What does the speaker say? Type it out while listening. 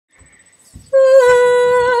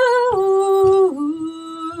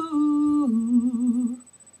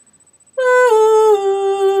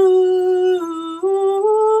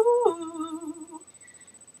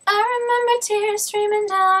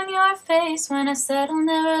face when I said I'll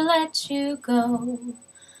never let you go.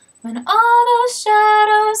 When all those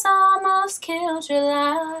shadows almost killed your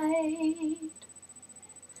light.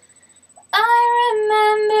 I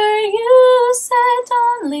remember you said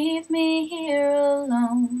don't leave me here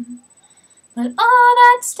alone. But all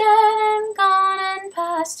that's dead and gone and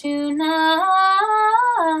past tonight.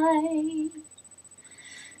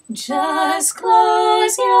 Just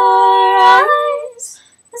close your eyes,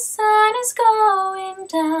 the sun is going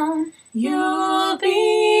down. You'll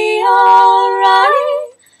be alright,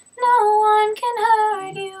 no one can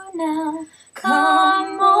hurt you now.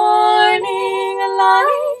 Come morning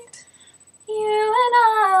light, you and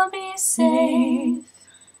I'll be safe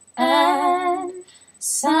and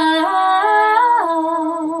sound.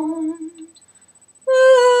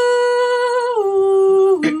 Ooh,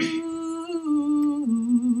 ooh,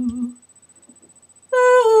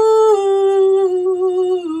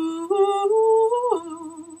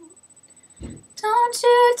 don't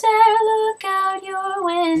you dare look out your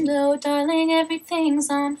window, darling, everything's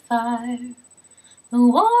on fire. The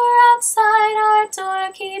war outside our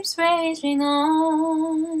door keeps raging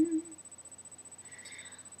on.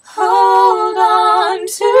 Hold on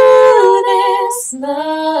to this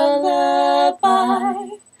lullaby,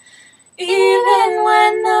 even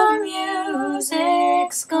when the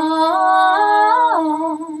music's gone,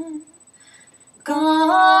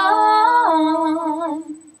 gone.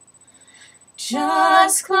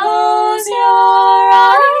 Just close your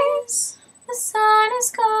eyes, the sun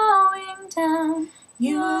is going down.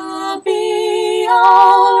 You'll be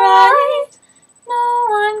alright, no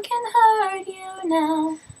one can hurt you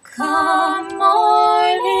now. Come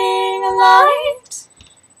morning light,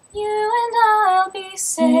 you and I'll be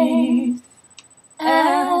safe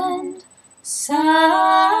and sound.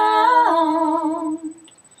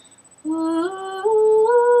 Ooh,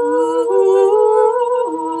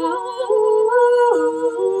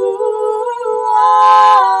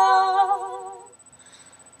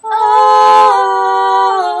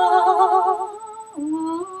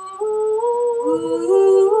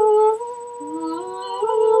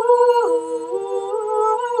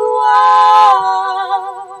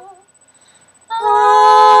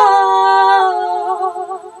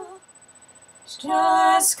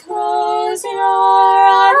 just close your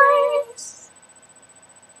eyes,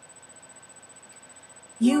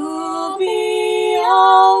 you'll be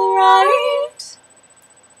alright.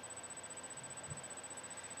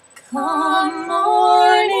 Come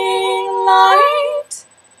morning light,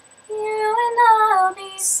 you and I'll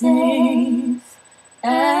be safe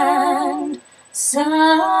and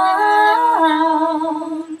sound.